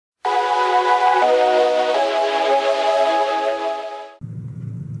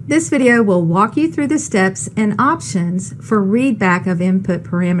This video will walk you through the steps and options for readback of input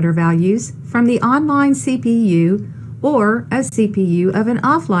parameter values from the online CPU or a CPU of an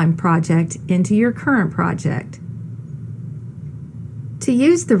offline project into your current project. To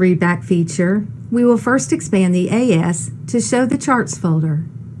use the readback feature, we will first expand the AS to show the charts folder.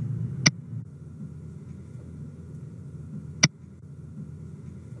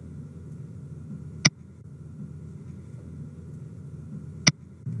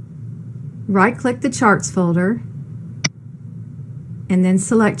 Right-click the Charts folder and then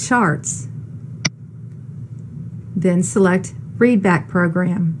select Charts. Then select Readback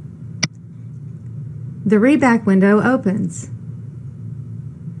Program. The Readback window opens.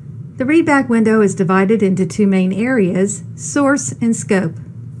 The Readback window is divided into two main areas, Source and Scope.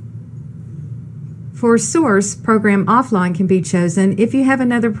 For Source, Program Offline can be chosen if you have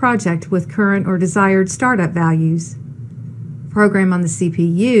another project with current or desired startup values. Program on the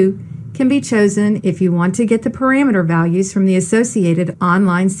CPU can be chosen if you want to get the parameter values from the associated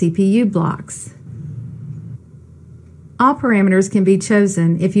online CPU blocks. All parameters can be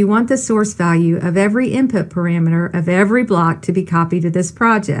chosen if you want the source value of every input parameter of every block to be copied to this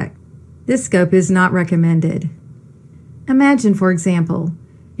project. This scope is not recommended. Imagine, for example,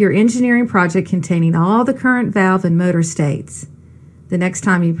 your engineering project containing all the current valve and motor states. The next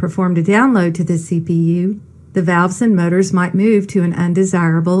time you performed a download to the CPU, the valves and motors might move to an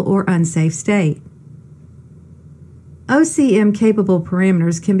undesirable or unsafe state. OCM-capable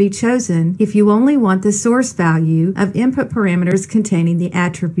parameters can be chosen if you only want the source value of input parameters containing the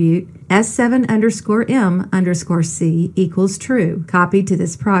attribute S7_M_C equals true copied to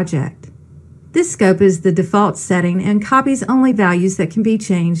this project. This scope is the default setting and copies only values that can be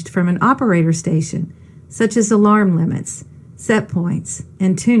changed from an operator station, such as alarm limits, set points,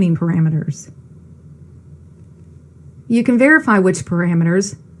 and tuning parameters. You can verify which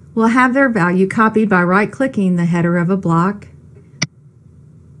parameters will have their value copied by right-clicking the header of a block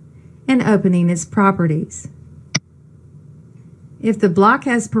and opening its properties. If the block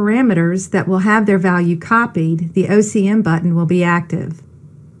has parameters that will have their value copied, the OCM button will be active.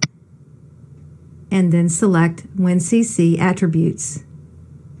 And then select WinCC Attributes.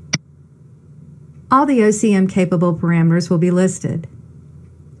 All the OCM-capable parameters will be listed.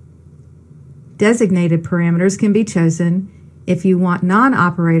 Designated parameters can be chosen if you want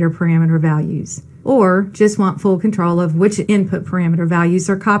non-operator parameter values, or just want full control of which input parameter values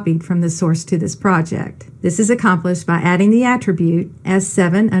are copied from the source to this project. This is accomplished by adding the attribute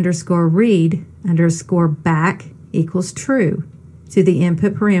S7_read_back equals true to the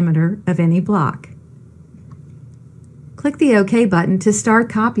input parameter of any block. Click the OK button to start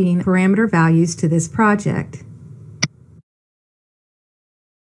copying parameter values to this project.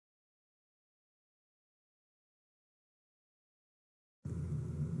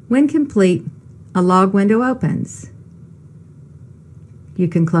 When complete, a log window opens. You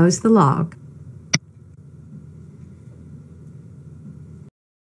can close the log.